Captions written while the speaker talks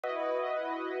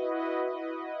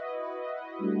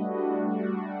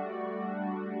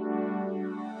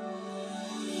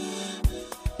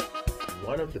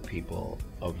one of the people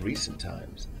of recent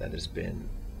times that has been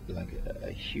like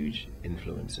a huge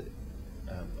influence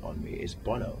on me is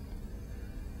Bono.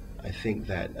 I think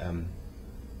that I'm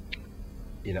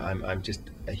just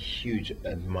a huge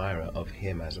admirer of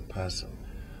him as a person,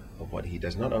 of what he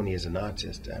does, not only as an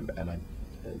artist, and I'm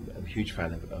a huge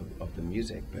fan of the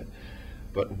music,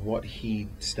 but what he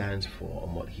stands for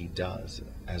and what he does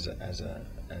as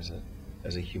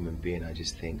a human being. I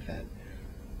just think that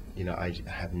I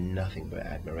have nothing but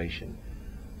admiration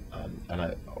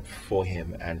for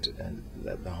him and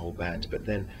the whole band. But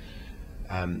then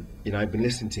I've been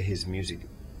listening to his music,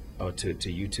 or to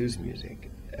U2's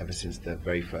music, ever since the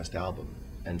very first album,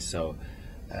 and so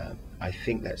I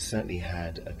think that certainly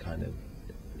had a kind of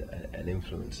an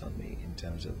influence on me in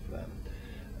terms of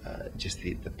just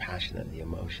the passion and the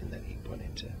emotion that he put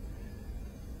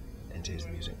into his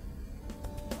music.